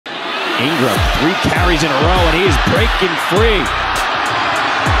Ingram, 3 carries in a row, and he is breaking free.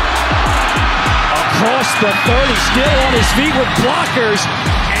 Across the 30, still on his feet with blockers,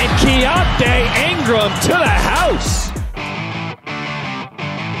 and Keaontay Ingram to the house.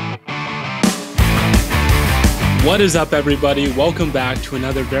 What is up, everybody? Welcome back to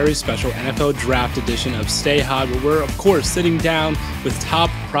another very special NFL Draft edition of Stay Hot, where we're, of course, sitting down with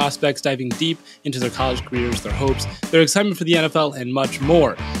top prospects, diving deep into their college careers, their hopes, their excitement for the NFL, and much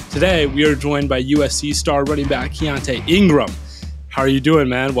more. Today, we are joined by USC star running back Keaontay Ingram. How are you doing,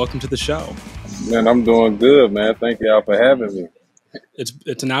 man? Welcome to the show. Man, I'm doing good, man. Thank y'all for having me.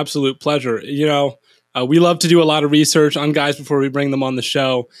 It's an absolute pleasure. You know, we love to do a lot of research on guys before we bring them on the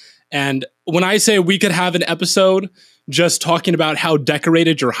show. And when I say we could have an episode just talking about how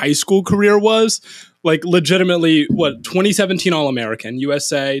decorated your high school career was, like legitimately, 2017 All-American,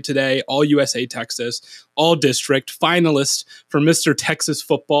 USA Today, All-USA Texas, All-District, finalist for Mr. Texas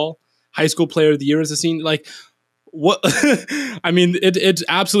Football, High School Player of the Year as a senior. Like, what? I mean, it's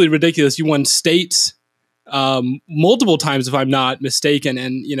absolutely ridiculous. You won states multiple times, if I'm not mistaken.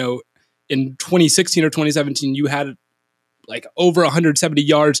 And, you know, in 2016 or 2017, you had like over 170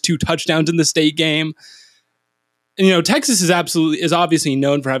 yards, 2 touchdowns in the state game. And, you know, Texas is obviously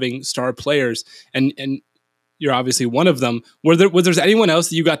known for having star players, and you're obviously one of them. Was there anyone else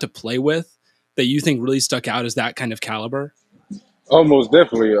that you got to play with that you think really stuck out as that kind of caliber? Oh, most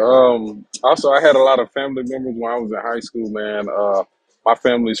definitely. Also, I had a lot of family members when I was in high school, man. My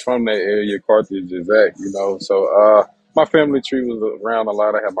family's from that area, Carthage, exact, you know. So my family tree was around a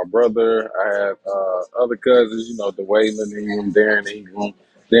lot. I had my brother. I had other cousins, you know, DeWayland Ingram, Darren Ingram.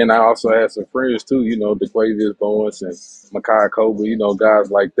 Then I also had some friends, too, you know, DeQuavius Bowens and Makai Kobe, you know,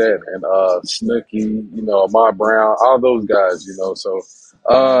 guys like that. And Snooky, you know, Ahmad Brown, all those guys, you know. So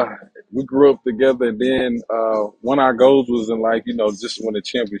we grew up together. And then one of our goals was in, like, you know, just to win a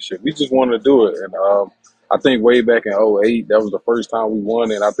championship. We just wanted to do it. And I think way back in '08, that was the first time we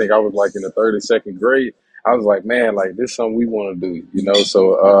won. And I think I was, like, in the 3rd or 2nd grade. I was like, man, like, this is something we want to do, you know.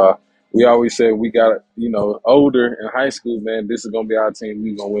 So we always said we got, you know, older in high school, man, this is going to be our team.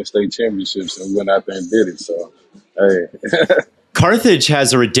 We're going to win state championships. And we went out there and did it. So, hey. Carthage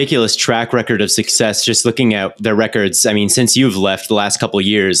has a ridiculous track record of success. Just looking at their records, I mean, since you've left the last couple of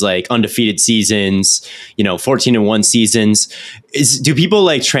years, like undefeated seasons, you know, 14-1 seasons. Do people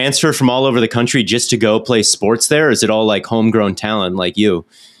like transfer from all over the country just to go play sports there? Or is it all like homegrown talent like you?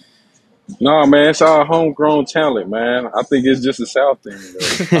 No, man, it's all homegrown talent, man. I think it's just a South thing,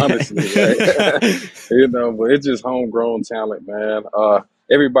 though, honestly. Right? You know, but it's just homegrown talent, man.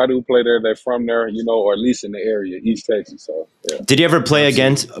 Everybody who play there, they're from there, you know, or at least in the area, East Texas. So, yeah. Did you ever play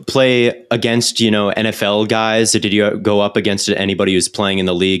against, you know, NFL guys? Or did you go up against anybody who's playing in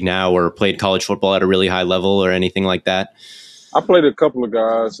the league now or played college football at a really high level or anything like that? I played a couple of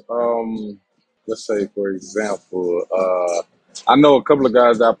guys. Let's say, for example, I know a couple of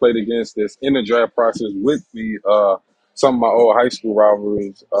guys that I played against that's in the draft process with me. Some of my old high school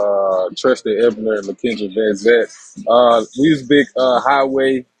rivalries, Treston Ebner and LaKendra Van Zett. We was big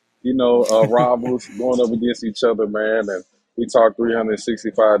highway, you know, rivals going up against each other, man. And we talked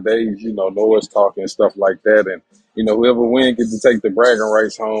 365 days, you know, Noah's talking and stuff like that. And, you know, whoever wins gets to take the bragging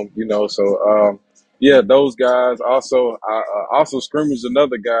rights home, you know. So, yeah, those guys. Also, I also scrimmaged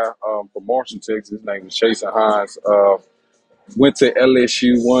another guy from Marshall, Texas. His name was Chasen Hines. Went to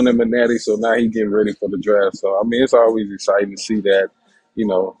LSU, won him a natty, so now he's getting ready for the draft. So, I mean, it's always exciting to see that, you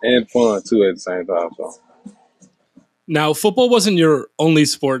know, and fun, too, at the same time. So, now, football wasn't your only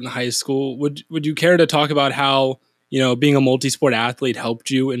sport in high school. Would you care to talk about how, you know, being a multi-sport athlete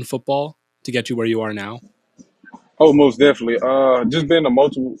helped you in football to get you where you are now? Oh, most definitely. Just being a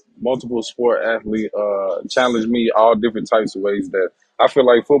multiple sport athlete challenged me all different types of ways that I feel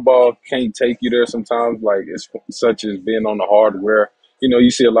like football can't take you there sometimes, like it's such as being on the hardware. You know, you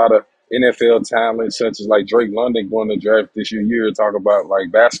see a lot of NFL talent, such as like Drake London going to draft this year, talk about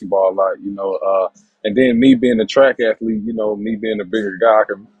like basketball a lot, you know. And then me being a track athlete, you know, me being a bigger guy,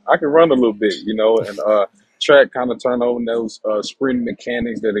 I can run a little bit, you know, and track kind of turn over those sprint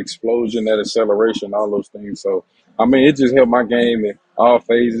mechanics, that explosion, that acceleration, all those things. So, I mean, it just helped my game in all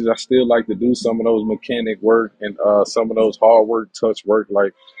phases. I still like to do some of those mechanic work and some of those hard work, touch work.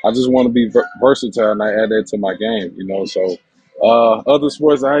 Like, I just want to be versatile, and I add that to my game, you know. So, other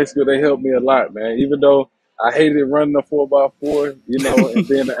sports in high school, they helped me a lot, man. Even though I hated running a 4x4, you know, and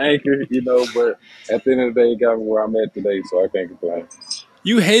being the anchor, you know, but at the end of the day, it got me where I'm at today, so I can't complain.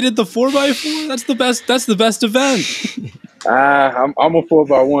 You hated the 4x4? That's the best. That's the best event. I'm a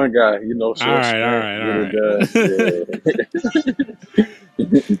 4x1 guy, you know. All right.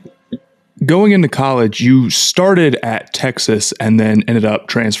 Yeah. Going into college, you started at Texas and then ended up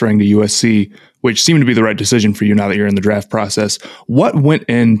transferring to USC, which seemed to be the right decision for you now that you're in the draft process. What went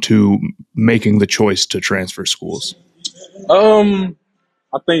into making the choice to transfer schools? I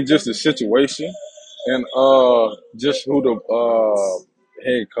think just the situation and just who the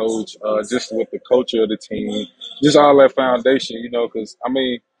head coach, just with the culture of the team, just all that foundation, because I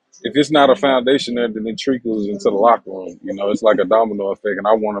mean, if it's not a foundation there, then it trickles into the locker room. It's like a domino effect, and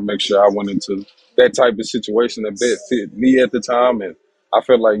I want to make sure I went into that type of situation that best fit me at the time, and I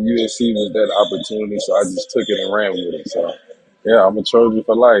felt like USC was that opportunity, so I just took it and ran with it. So, yeah, I'm a Trojan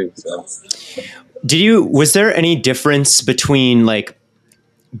for life. So. Was there any difference between like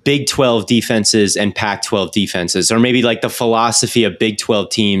Big 12 defenses and Pac-12 defenses, or maybe like the philosophy of Big 12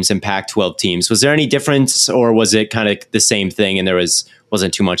 teams and Pac-12 teams? Was there any difference, or was it kind of the same thing and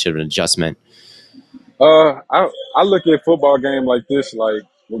wasn't too much of an adjustment? I look at football game like this, like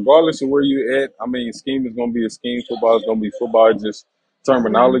regardless of where you at, I mean, scheme is going to be a scheme. Football is going to be football, it's just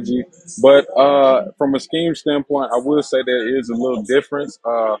terminology. But from a scheme standpoint, I will say there is a little difference.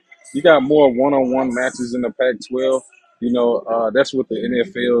 You got more one-on-one matches in the Pac-12. That's what the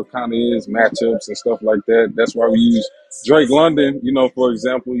NFL kind of is, matchups and stuff like that. That's why we use Drake London, for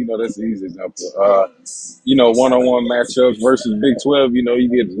example. That's the easy example. One-on-one matchups versus Big 12,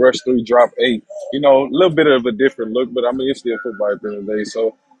 you get rush 3, drop 8. A little bit of a different look, but I mean, it's still football at the end of the day.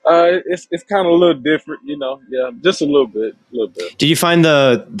 So it's kind of a little different, yeah, just a little bit. Did you find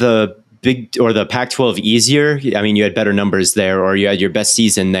the Big or the Pac-12 easier? I mean, you had better numbers there, or you had your best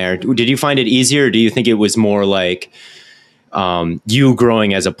season there. Did you find it easier, or do you think it was more like you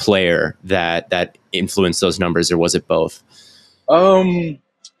growing as a player that influenced those numbers, or was it both? I'm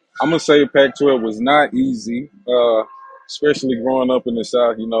gonna say Pac-12 was not easy, especially growing up in the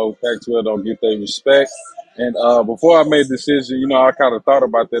South. Pac-12 don't get their respect. And before I made the decision, I kind of thought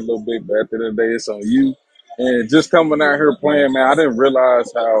about that a little bit, but at the end of the day, it's on you. And just coming out here playing, man, I didn't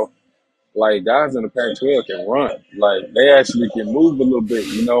realize how like guys in the Pac-12 can run. Like they actually can move a little bit.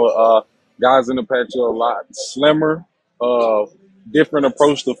 Guys in the Pac-12 a lot slimmer. Different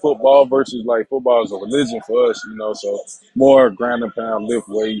approach to football versus like football is a religion for us, so more ground and pound, lift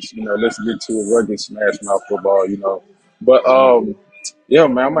weights, let's get to a rugged smash mouth football, But yeah,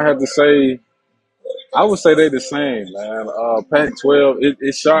 man, I'm gonna have to say I would say they're the same, man. Pac-12,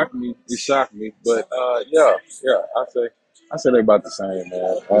 it shocked me. It shocked me. But yeah, I say they're about the same,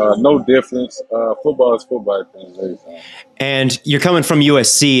 man. No difference. Football is football at the end of the day. And you're coming from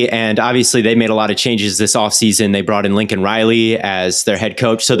USC, and obviously they made a lot of changes this offseason. They brought in Lincoln Riley as their head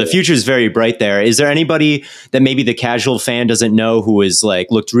coach. So the future is very bright there. Is there anybody that maybe the casual fan doesn't know who is like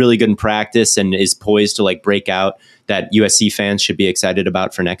looked really good in practice and is poised to like break out that USC fans should be excited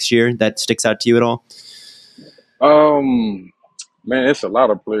about for next year that sticks out to you at all? Man, it's a lot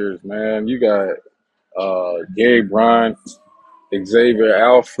of players, man. You got Gary Bryant, Xavier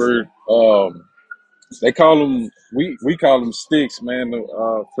Alford. They call them we call them sticks, man.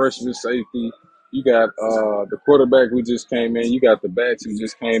 The freshman safety. You got the quarterback who just came in. You got the backs who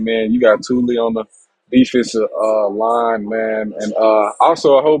just came in. You got Thule on the defensive line, man, and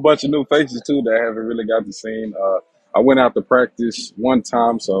also a whole bunch of new faces too that I haven't really got to see. I went out to practice one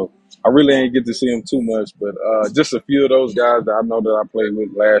time, so I really ain't get to see them too much. But just a few of those guys that I know that I played with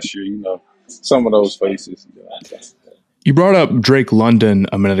last year. Some of those faces. You brought up Drake London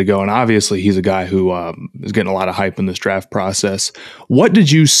a minute ago, and obviously he's a guy who is getting a lot of hype in this draft process. What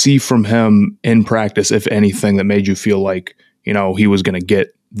did you see from him in practice, if anything, that made you feel like, he was going to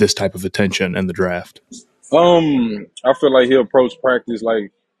get this type of attention in the draft? I feel like he approached practice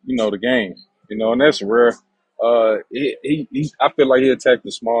like, the game, and that's rare. I feel like he attacked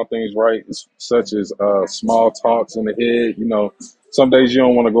the small things right, such as small talks in the head. Some days you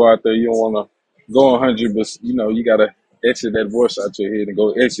don't want to go out there, you don't want to go 100, but, you got to exit that voice out your head and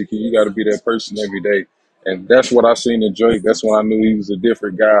go execute. You got to be that person every day. And that's what I seen in Drake. That's when I knew he was a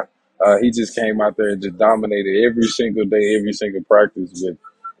different guy. He just came out there and just dominated every single day, every single practice with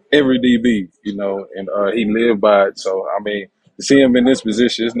every DB, and he lived by it. So, I mean, to see him in this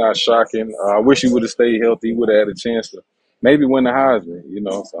position, it's not shocking. I wish he would have stayed healthy. He would have had a chance to maybe win the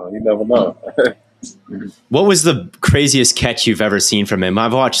Heisman, so you never know. What was the craziest catch you've ever seen from him?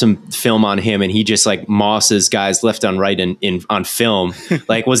 I've watched some film on him, and he just like mosses guys left and right on film.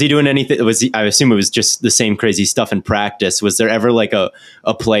 Like, was he doing anything? I assume it was just the same crazy stuff in practice. Was there ever like a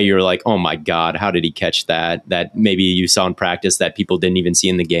play you're like, oh my God, how did he catch that maybe you saw in practice that people didn't even see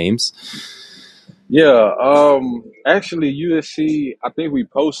in the games? Yeah, actually USC, I think we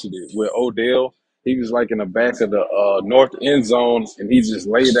posted it with Odell. He was like in the back of the north end zone, and he just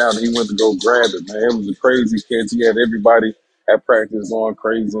laid out and he went to go grab it, man. It was a crazy catch. He had everybody at practice going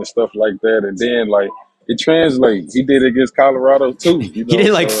crazy and stuff like that. And then like it translates. He did it against Colorado too. You know, He did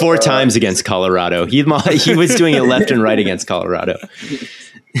it like 4 times against Colorado. He was doing it left and right against Colorado.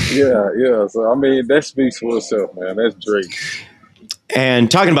 Yeah. So I mean, that speaks for itself, man. That's Drake.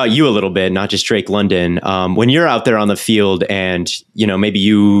 And talking about you a little bit, not just Drake London, when you're out there on the field and, you know, maybe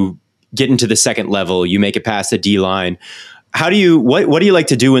you get into the second level, you make it past the D line. What do you like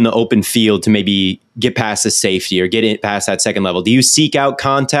to do in the open field to maybe get past the safety or get it past that second level? Do you seek out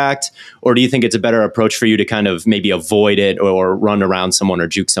contact, or do you think it's a better approach for you to kind of maybe avoid it or run around someone or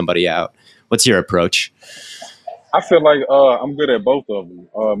juke somebody out? What's your approach? I feel like I'm good at both of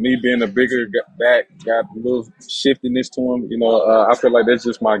them. Me being a bigger back, got a little shiftiness to him. You know, I feel like that's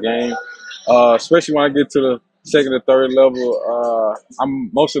just my game. Especially when I get to the second or third level,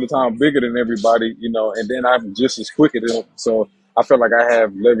 I'm most of the time bigger than everybody. You know, and then I'm just as quick as them. So I feel like I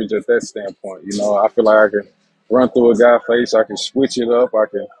have leverage at that standpoint. You know, I feel like I can run through a guy's face. I can switch it up. I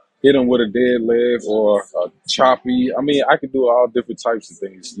can hit him with a dead leg or a choppy. I mean, I can do all different types of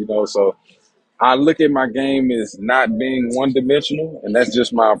things. You know, so I look at my game as not being one-dimensional, and that's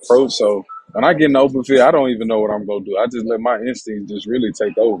just my approach. So when I get in the open field, I don't even know what I'm going to do. I just let my instincts just really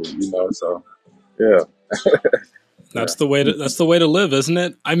take over, you know. So, yeah. That's the way to live, isn't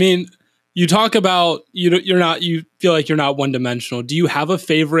it? I mean, you talk about you feel like you're not one-dimensional. Do you have a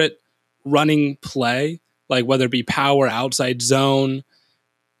favorite running play, like whether it be power, outside zone,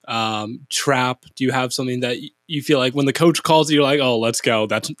 trap? Do you have something that you feel like when the coach calls you, you're like, oh, let's go.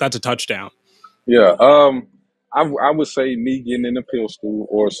 That's a touchdown. Yeah, I would say me getting in the pistol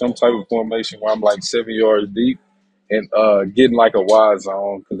or some type of formation where I'm like 7 yards deep and getting like a wide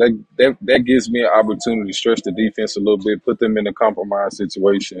zone, because that gives me an opportunity to stretch the defense a little bit, put them in a compromised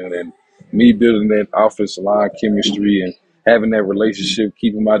situation, and me building that offensive line chemistry and having that relationship,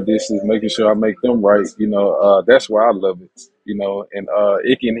 keeping my distance, making sure I make them right. You know, that's why I love it. You know, and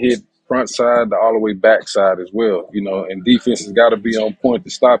it can hit front side to all the way back side as well. You know, and defense has got to be on point to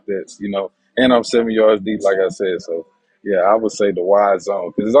stop that. You know. And I'm 7 yards deep, like I said. So, yeah, I would say the wide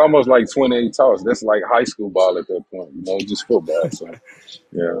zone. Because it's almost like 28 toss. That's like high school ball at that point, you know, just football. So,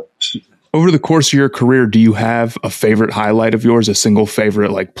 yeah. Over the course of your career, do you have a favorite highlight of yours, a single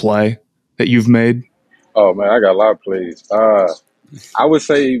favorite like play that you've made? Oh, man, I got a lot of plays. I would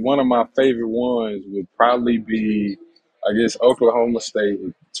say one of my favorite ones would probably be, I guess, Oklahoma State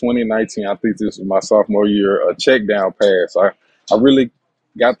in 2019. I think this was my sophomore year, a check down pass. I really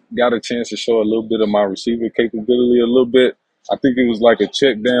got a chance to show a little bit of my receiver capability a little bit. I think it was like a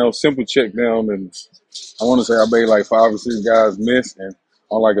check down, simple check down, and I want to say I made like 5 or 6 guys miss and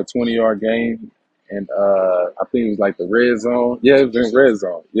on like a 20-yard game. And I think it was like the red zone. Yeah, it was in red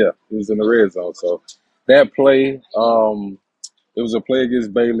zone. Yeah, it was in the red zone. So that play, it was a play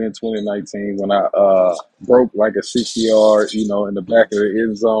against Baylor in 2019 when I broke like a 60-yard, you know, in the back of the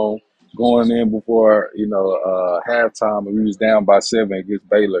end zone, going in before, you know, halftime, and we was down by 7 against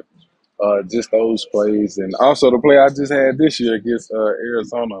Baylor. Just those plays. And also the play I just had this year against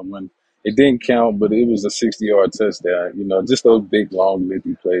Arizona when it didn't count, but it was a 60-yard touchdown. You know, just those big, long,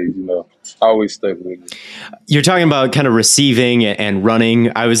 lengthy plays, you know, always stuck with me. You're talking about kind of receiving and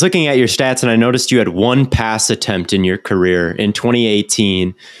running. I was looking at your stats and I noticed you had 1 pass attempt in your career in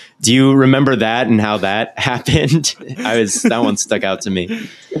 2018. Do you remember that and how that happened? That one stuck out to me.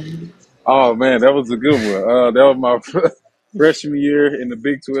 Oh, man, that was a good one. That was my freshman year in the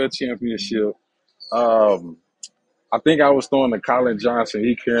Big 12 championship. I think I was throwing to Colin Johnson.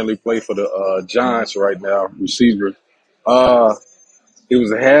 He currently plays for the Giants right now, receiver. It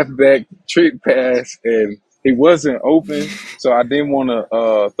was a halfback trick pass, and he wasn't open, so I didn't want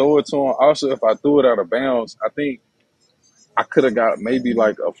to throw it to him. Also, if I threw it out of bounds, I think I could have got maybe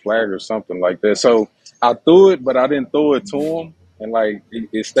like a flag or something like that. So I threw it, but I didn't throw it to him, and like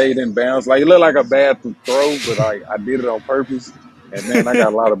it stayed in bounds. Like it looked like a bad throw, but like I did it on purpose. And man, I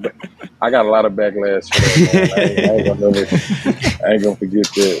got a lot of backlash for that. Man. I ain't gonna forget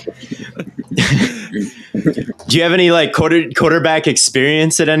that. Do you have any like quarterback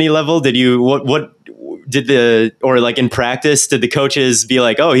experience at any level? Did you in practice, did the coaches be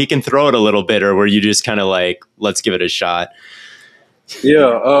like, oh, he can throw it a little bit, or were you just kind of like, let's give it a shot?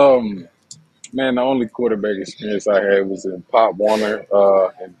 Yeah, man, the only quarterback experience I had was in Pop Warner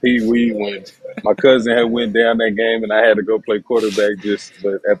and Pee Wee when my cousin had went down that game and I had to go play quarterback.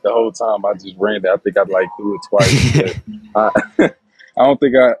 But at the whole time, I just ran it. I think I like threw it twice. But I don't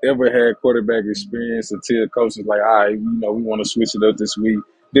think I ever had quarterback experience until coach was like, all right, you know, we want to switch it up this week,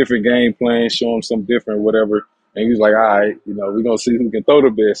 different game plan, show them some different whatever. And he was like, all right, you know, we're gonna see who can throw the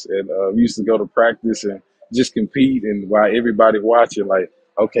best. And we used to go to practice and just compete, and while everybody watching, like,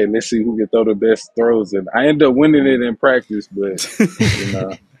 okay, let's see who can throw the best throws. And I ended up winning it in practice, but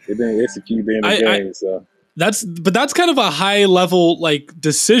it didn't execute in the game. So that's kind of a high level like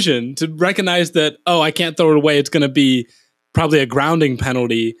decision to recognize that, oh, I can't throw it away. It's going to be probably a grounding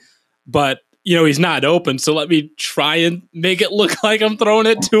penalty, but he's not open. So let me try and make it look like I'm throwing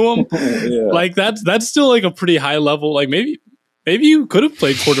it to him. Yeah. Like that's still like a pretty high level. Like maybe you could have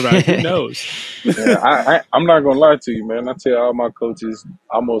played quarterback. Who knows? Yeah, I'm not gonna lie to you, man. I tell all my coaches,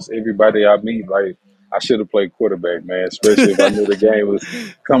 almost everybody I meet, like I should have played quarterback, man. Especially if I knew the game was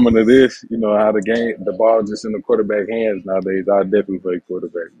coming to this. How the ball just in the quarterback hands nowadays. I definitely play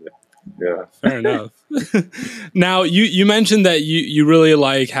quarterback. Yeah, fair enough. Now you mentioned that you really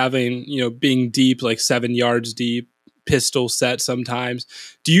like having being deep, like 7 yards deep, pistol set sometimes.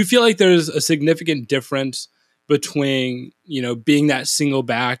 Do you feel like there's a significant difference between being that single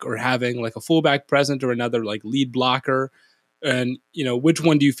back or having like a fullback present or another like lead blocker, and which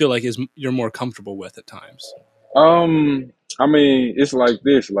one do you feel like you're more comfortable with at times? I mean, it's like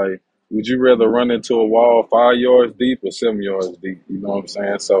this. Like, would you rather run into a wall 5 yards deep or 7 yards deep? You know what I'm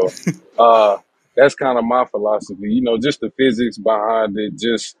saying? So, that's kind of my philosophy. Just the physics behind it.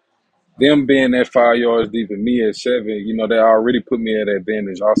 Just them being at 5 yards deep and me at 7. They already put me at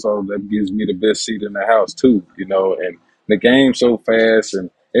advantage. Also, that gives me the best seat in the house too. And the game's so fast and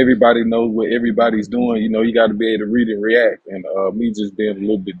everybody knows what everybody's doing. You got to be able to read and react. And me just being a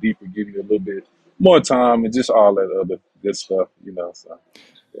little bit deeper, giving you a little bit more time and just all that other good stuff. So.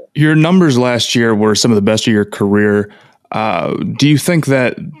 Yeah. Your numbers last year were some of the best of your career. Do you think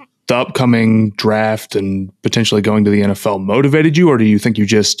that the upcoming draft and potentially going to the NFL motivated you, or do you think you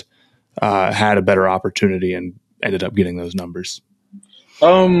just had a better opportunity and ended up getting those numbers?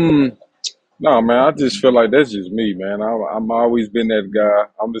 No, man, I just feel like that's just me, man. I'm always been that guy.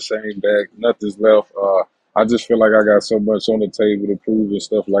 I'm the same back. Nothing's left. I just feel like I got so much on the table to prove and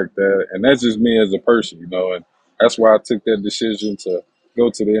stuff like that. And that's just me as a person, and that's why I took that decision to go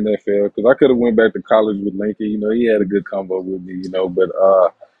to the NFL, because I could have went back to college with Lincoln. He had a good combo with me, but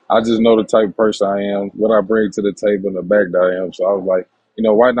I just know the type of person I am, what I bring to the table and the back that I am. So I was like,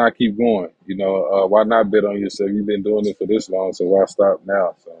 why not keep going? Why not bet on yourself? You've been doing it for this long, so why stop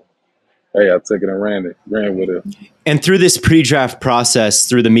now? So, hey, I took it and ran with it. And through this pre-draft process,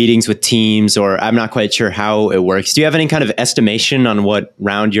 through the meetings with teams, or I'm not quite sure how it works, do you have any kind of estimation on what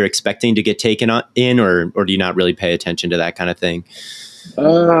round you're expecting to get taken in, or do you not really pay attention to that kind of thing?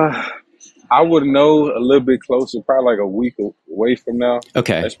 I would know a little bit closer, probably like a week away from now.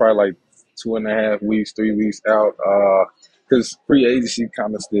 Okay. That's probably like 2.5 weeks, 3 weeks out. Because free agency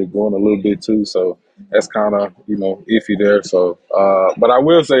kind of still going a little bit too, so that's kind of iffy there. So, but I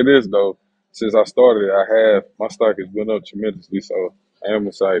will say this though, since I started, my stock has been up tremendously, so I am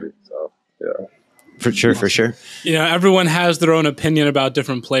excited. So, yeah. For sure. Everyone has their own opinion about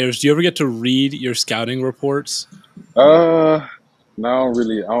different players. Do you ever get to read your scouting reports? No, I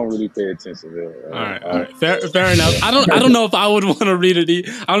don't really pay attention to it. All right. Fair enough. I don't know if I would want to read it.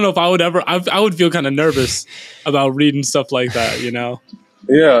 I don't know if I would ever. I would feel kind of nervous about reading stuff like that. Yeah.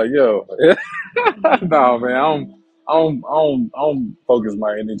 No, man. I don't focus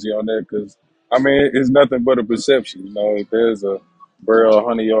my energy on that, because it's nothing but a perception. If there's a barrel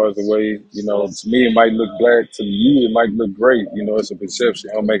 100 yards away, to me it might look black. To you it might look great. It's a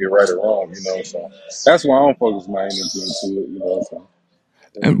perception. I don't make it right or wrong. So that's why I don't focus my energy into it. So.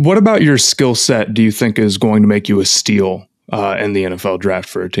 And what about your skill set do you think is going to make you a steal in the NFL draft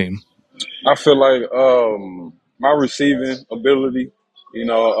for a team? I feel like my receiving ability,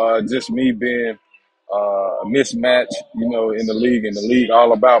 just me being a mismatch, in the league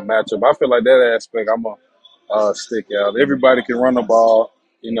all about matchup. I feel like that aspect I'm a stick out. Everybody can run the ball,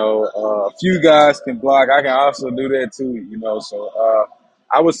 a few guys can block. I can also do that too, so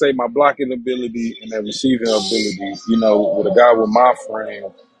I would say my blocking ability and that receiving ability, with a guy with my frame,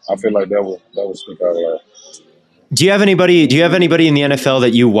 I feel like that would stick out a lot. Do you have anybody in the NFL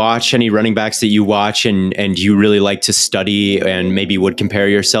that you watch, any running backs that you watch and you really like to study and maybe would compare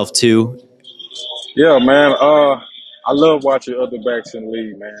yourself to? Yeah, man. I love watching other backs in the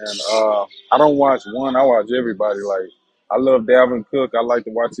league, man. I don't watch one. I watch everybody. Like, I love Dalvin Cook. I like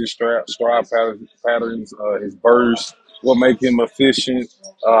to watch his stride patterns, his burst, what make him efficient.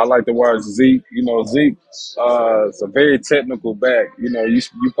 I like to watch Zeke. Zeke is a very technical back.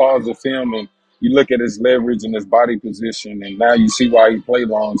 You pause the film and you look at his leverage and his body position, and now you see why he played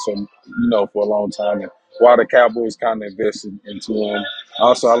long, for a long time, and why the Cowboys kind of invested into him.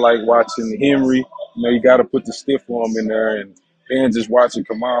 Also, I like watching Henry. You got to put the stiff arm in there, and then just watching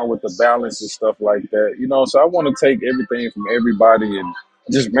Kamara with the balance and stuff like that. So I want to take everything from everybody and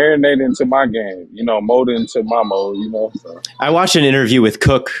just marinate into my game, mold into my mode, So. I watched an interview with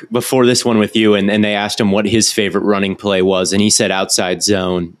Cook before this one with you, and they asked him what his favorite running play was, and he said outside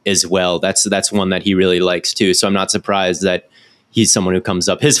zone as well. That's one that he really likes too. So I'm not surprised that he's someone who comes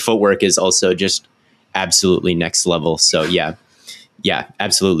up. His footwork is also just absolutely next level. So yeah,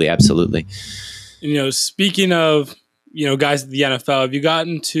 absolutely. Speaking of guys at the NFL, have you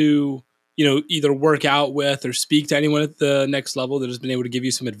gotten to either work out with or speak to anyone at the next level that has been able to give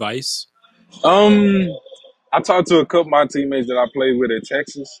you some advice? I talked to a couple of my teammates that I played with at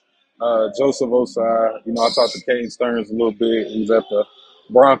Texas. Joseph Osai, I talked to Kane Stearns a little bit. He was at the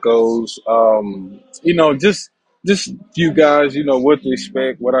Broncos. Just few guys, what to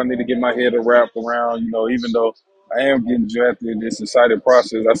expect, what I need to get my head wrapped around, even though I am getting drafted in this exciting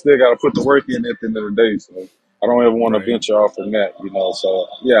process, I still got to put the work in at the end of the day. So I don't ever want to venture off from that, So,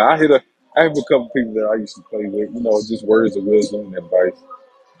 yeah, I have a couple people that I used to play with, just words of wisdom and advice.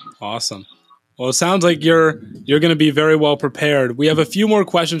 Awesome. Well, it sounds like you're going to be very well prepared. We have a few more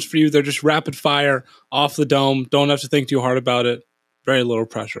questions for you. They're just rapid fire, off the dome. Don't have to think too hard about it. Very little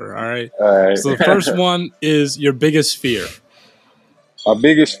pressure. All right. So the first one is your biggest fear. My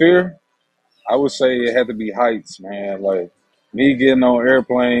biggest fear? I would say it had to be heights, man. Like me getting on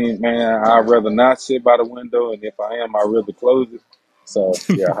airplane, man, I'd rather not sit by the window. And if I am, I'd rather close it. So,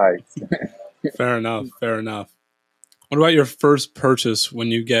 yeah, heights. Fair enough. What about your first purchase when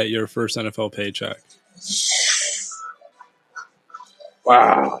you get your first NFL paycheck?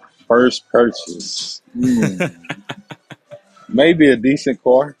 Wow. First purchase. Maybe a decent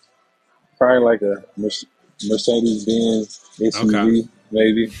car. Probably like a Mercedes-Benz SUV,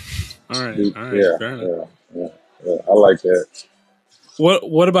 maybe. All right. Yeah, Fair enough. Yeah. I like that.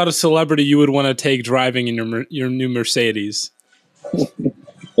 What about a celebrity you would want to take driving in your new Mercedes?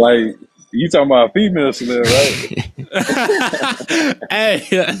 Like, you talking about a female celeb, right? Hey,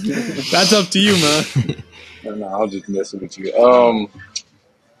 that's up to you, man. No, I'll just messing with you.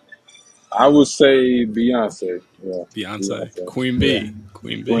 I would say Beyonce. Yeah, Beyonce. Queen B. Yeah.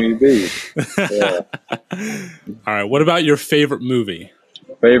 Queen B. Yeah. All right. What about your favorite movie?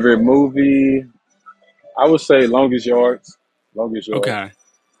 Favorite movie? I would say Longest Yards. Okay.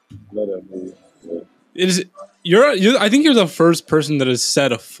 Love that movie. Yeah. I think you're the first person that has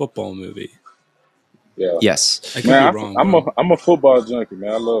said a football movie. Yeah. Yes. I could be wrong. I'm a football junkie,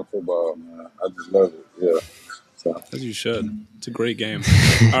 man. I love football, man. I just love it. Yeah. So. As you should. It's a great game.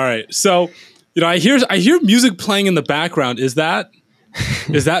 All right. So, I hear music playing in the background. Is that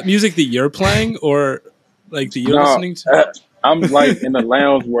music that you're playing or like that you're listening to? I'm like in the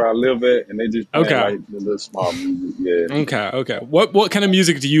lounge where I live at, and they just play like the little small music. Yeah. Okay. What kind of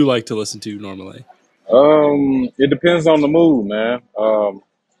music do you like to listen to normally? It depends on the mood, man.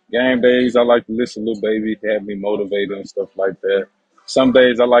 Game days, I like to listen to Lil Baby, have me motivated and stuff like that. Some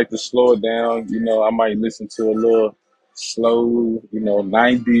days I like to slow it down. I might listen to a little slow,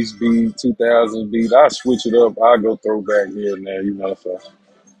 90s beat, 2000s beat. I switch it up. I go throwback here and there, So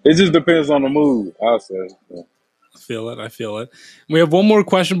it just depends on the mood, I'll say. Yeah. I feel it. We have one more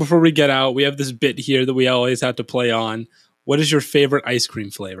question before we get out. We have this bit here that we always have to play on. What is your favorite ice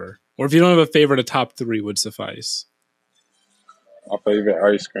cream flavor? Or if you don't have a favorite, a top 3 would suffice. My favorite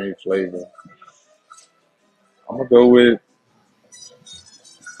ice cream flavor. I'm going to go with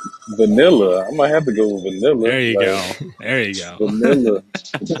vanilla. I might have to go with vanilla. There you go. Vanilla.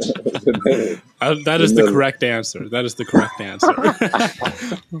 That is the correct answer.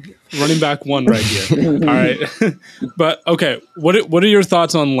 Running back 1 right here. All right. But, okay, what are your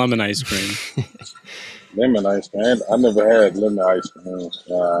thoughts on lemon ice cream? Lemon ice cream? I never had lemon ice cream.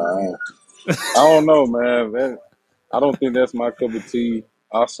 I don't know, man. I don't think that's my cup of tea.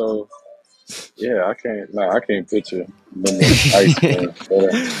 Also, yeah, I can't picture lemon ice cream.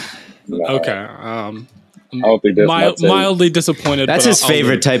 Okay. I don't think that's mildly disappointed. That's his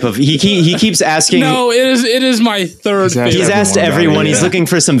favorite type of. He keeps asking. No, it is my third. He's asked everyone. He's looking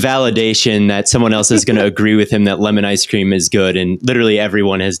for some validation that someone else is going to agree with him that lemon ice cream is good, and literally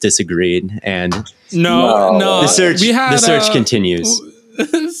everyone has disagreed. And no. The search continues.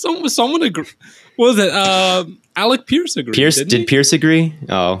 Someone agreed. What was it? Alec Pierce agreed. Did Pierce agree?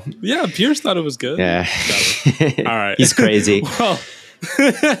 Oh, yeah. Pierce thought it was good. Yeah. All right. He's crazy.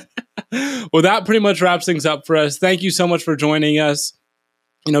 Well, that pretty much wraps things up for us. Thank you so much for joining us.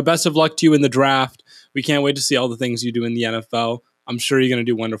 Best of luck to you in the draft. We can't wait to see all the things you do in the NFL. I'm sure you're going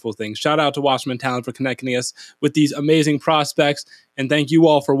to do wonderful things. Shout out to Wasserman Talent for connecting us with these amazing prospects. And thank you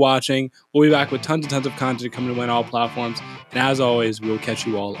all for watching. We'll be back with tons and tons of content coming to win all platforms. And as always, we'll catch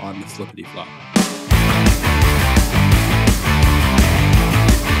you all on the flippity flop.